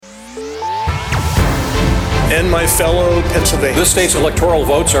And my fellow Pennsylvanians. This state's electoral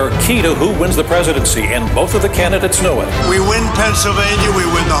votes are key to who wins the presidency, and both of the candidates know it. We win Pennsylvania, we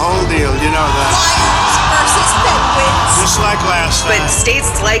win the whole deal. You know that. Lions versus Penguins. Just like last time. But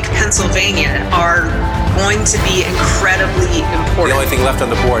states like Pennsylvania are going to be incredibly important. The only thing left on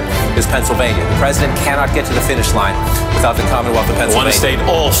the board is Pennsylvania. The president cannot get to the finish line without the Commonwealth of Pennsylvania. One state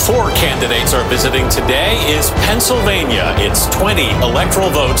all four candidates are visiting today is Pennsylvania. Its 20 electoral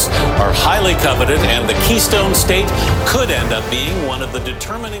votes are highly coveted, and the Keystone State could end up being one of the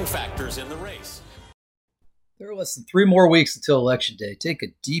determining factors in the race. There are less than 3 more weeks until Election Day. Take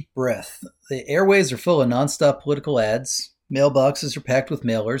a deep breath. The airways are full of nonstop political ads. Mailboxes are packed with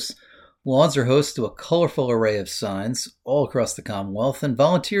mailers. Lawns are host to a colorful array of signs all across the Commonwealth, and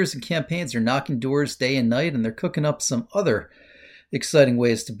volunteers and campaigns are knocking doors day and night, and they're cooking up some other exciting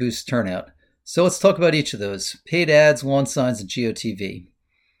ways to boost turnout. So let's talk about each of those: paid ads, lawn signs, and GOTV.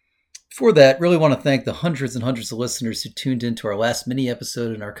 Before that, really want to thank the hundreds and hundreds of listeners who tuned into our last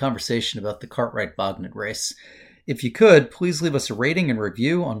mini-episode and our conversation about the Cartwright-Bogdan race. If you could, please leave us a rating and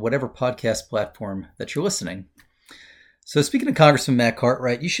review on whatever podcast platform that you're listening. So speaking of Congressman Matt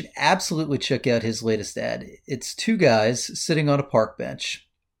Cartwright, you should absolutely check out his latest ad. It's 2 guys sitting on a park bench.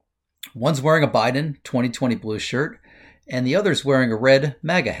 One's wearing a Biden 2020 blue shirt, and the other's wearing a red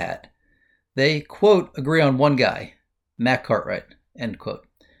MAGA hat. They, quote, agree on one guy, Matt Cartwright, end quote.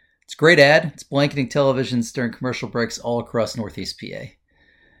 It's a great ad. It's blanketing televisions during commercial breaks all across Northeast PA.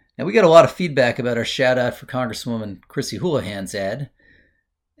 Now, we got a lot of feedback about our shout out for Congresswoman Chrissy Houlihan's ad.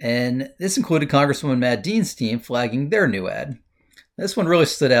 And this included Congresswoman Matt Dean's team flagging their new ad. This one really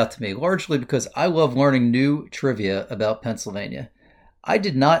stood out to me, largely because I love learning new trivia about Pennsylvania. I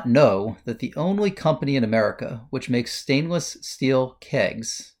did not know that the only company in America which makes stainless steel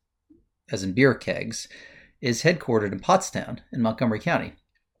kegs, as in beer kegs, is headquartered in Pottstown in Montgomery County.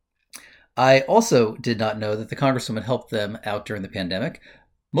 I also did not know that the Congresswoman helped them out during the pandemic.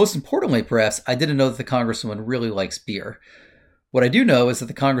 Most importantly, perhaps, I didn't know that the Congresswoman really likes beer. What I do know is that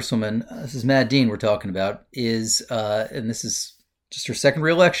the Congresswoman, this is Matt Dean we're talking about, is, and this is just her second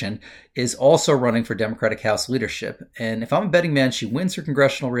re-election, is also running for Democratic House leadership. And if I'm a betting man, she wins her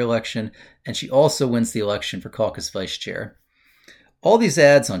congressional re-election, and she also wins the election for caucus vice chair. All these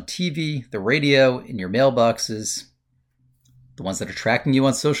ads on TV, the radio, in your mailboxes, the ones that are tracking you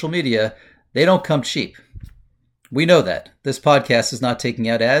on social media, they don't come cheap. We know that. This podcast is not taking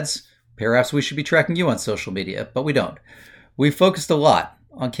out ads. Perhaps we should be tracking you on social media, but we don't. We focused a lot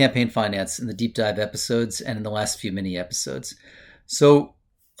on campaign finance in the deep dive episodes and in the last few mini episodes. So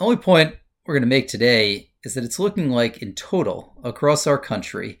the only point we're going to make today is that it's looking like in total across our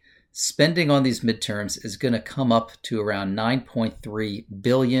country, spending on these midterms is going to come up to around $9.3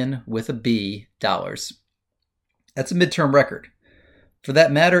 billion with a B dollars. That's a midterm record. For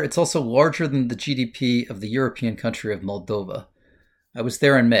that matter, it's also larger than the GDP of the European country of Moldova. I was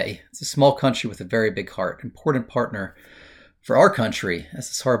there in May. It's a small country with a very big heart, important partner for our country as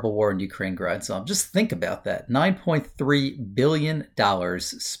this horrible war in Ukraine grinds on. Just think about that. $9.3 billion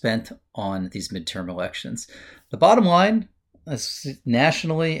spent on these midterm elections. The bottom line,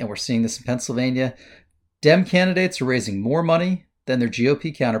 nationally, and we're seeing this in Pennsylvania, Dem candidates are raising more money than their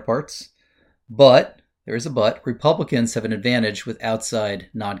GOP counterparts, but, there is a but, Republicans have an advantage with outside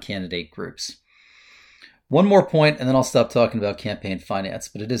non-candidate groups. One more point, and then I'll stop talking about campaign finance,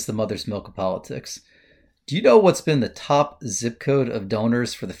 but it is the mother's milk of politics. Do you know what's been the top zip code of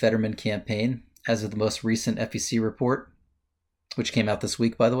donors for the Fetterman campaign as of the most recent FEC report, which came out this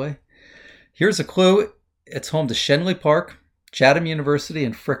week, by the way? Here's a clue. It's home to Schenley Park, Chatham University,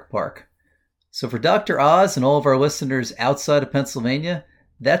 and Frick Park. So for Dr. Oz and all of our listeners outside of Pennsylvania,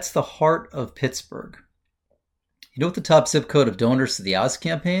 that's the heart of Pittsburgh. You know what the top zip code of donors to the Oz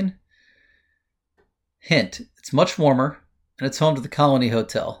campaign? Hint, it's much warmer, and it's home to the Colony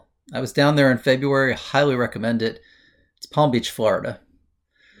Hotel. I was down there in February. I highly recommend it. It's Palm Beach, Florida.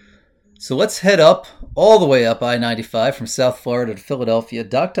 So let's head up, all the way up I-95 from South Florida to Philadelphia.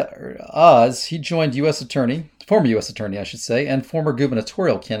 Dr. Oz, he joined former U.S. Attorney, I should say, and former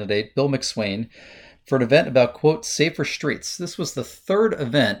gubernatorial candidate Bill McSwain for an event about, quote, safer streets. This was the third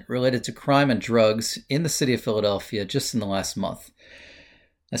event related to crime and drugs in the city of Philadelphia just in the last month.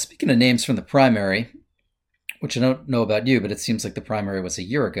 Now, speaking of names from the primary, which I don't know about you, but it seems like the primary was a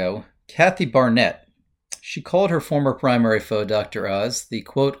year ago, Kathy Barnett. She called her former primary foe, Dr. Oz, the,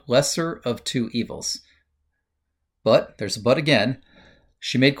 quote, lesser of two evils. But, there's a but again,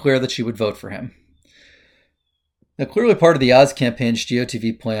 she made clear that she would vote for him. Now, clearly part of the Oz campaign's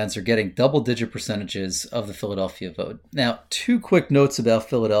GOTV plans are getting double-digit percentages of the Philadelphia vote. Now, 2 quick notes about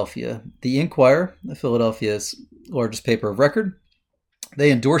Philadelphia. The Inquirer, Philadelphia's largest paper of record,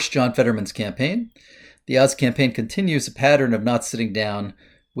 They endorsed John Fetterman's campaign. The Oz campaign continues a pattern of not sitting down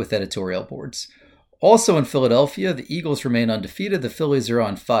with editorial boards. Also in Philadelphia, the Eagles remain undefeated. The Phillies are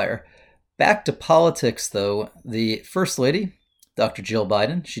on fire. Back to politics, though. The First Lady, Dr. Jill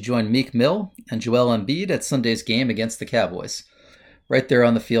Biden, she joined Meek Mill and Joel Embiid at Sunday's game against the Cowboys, right there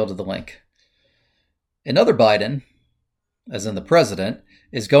on the field of the Link. Another Biden, as in the president,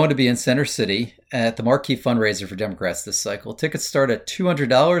 is going to be in Center City at the marquee fundraiser for Democrats this cycle. Tickets start at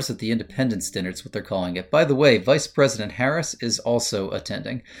 $200 at the Independence Dinner, is what they're calling it. By the way, Vice President Harris is also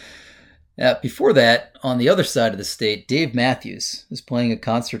attending. Before that, on the other side of the state, Dave Matthews is playing a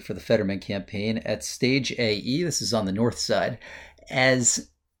concert for the Fetterman campaign at Stage AE. This is on the north side. As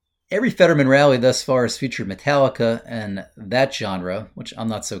every Fetterman rally thus far has featured Metallica and that genre, which I'm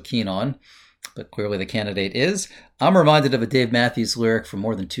not so keen on, but clearly the candidate is, I'm reminded of a Dave Matthews lyric from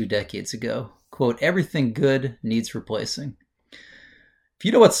more than 2 decades ago. Quote, "Everything good needs replacing." If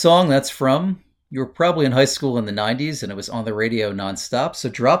you know what song that's from, you were probably in high school in the 90s and it was on the radio nonstop, so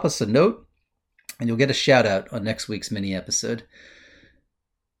drop us a note and you'll get a shout out on next week's mini episode.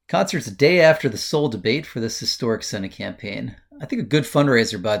 Concert's a day after the sole debate for this historic Senate campaign. I think a good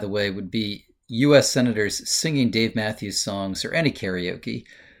fundraiser, by the way, would be U.S. senators singing Dave Matthews songs or any karaoke.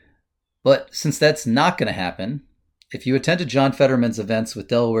 But since that's not going to happen, if you attended John Fetterman's events with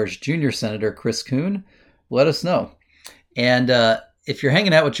Delaware's junior senator, Chris Coon, let us know. And if you're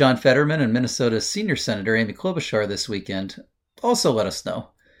hanging out with John Fetterman and Minnesota's senior senator, Amy Klobuchar, this weekend, also let us know.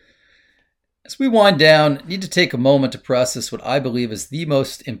 As we wind down, I need to take a moment to process what I believe is the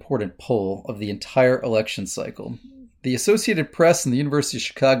most important poll of the entire election cycle. The Associated Press and the University of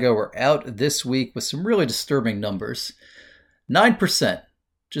Chicago are out this week with some really disturbing numbers. 9%.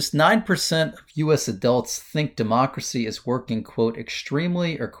 Just 9% of U.S. adults think democracy is working, quote,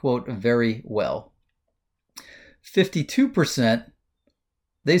 extremely or, quote, very well. 52%,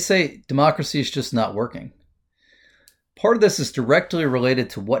 they say democracy is just not working. Part of this is directly related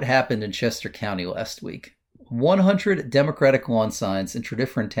to what happened in Chester County last week. 100 Democratic lawn signs in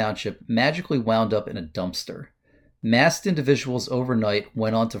Tredyffrin Township magically wound up in a dumpster. Masked individuals overnight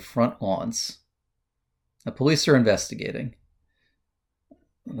went onto front lawns. The police are investigating.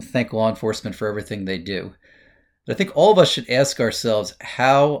 I thank law enforcement for everything they do. But I think all of us should ask ourselves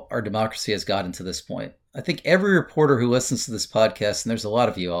how our democracy has gotten to this point. I think every reporter who listens to this podcast, and there's a lot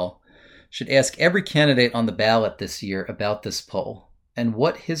of you all, should ask every candidate on the ballot this year about this poll and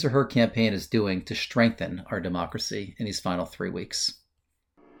what his or her campaign is doing to strengthen our democracy in these final 3 weeks.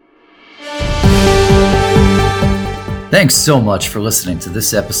 Thanks so much for listening to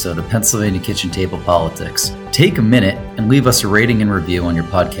this episode of Pennsylvania Kitchen Table Politics. Take a minute and leave us a rating and review on your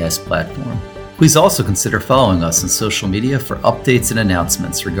podcast platform. Please also consider following us on social media for updates and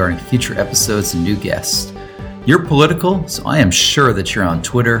announcements regarding future episodes and new guests. You're political, so I am sure that you're on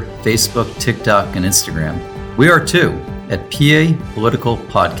Twitter, Facebook, TikTok, and Instagram. We are too, at PA Political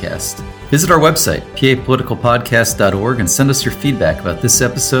Podcast. Visit our website, papoliticalpodcast.org, and send us your feedback about this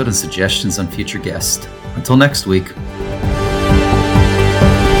episode and suggestions on future guests. Until next week.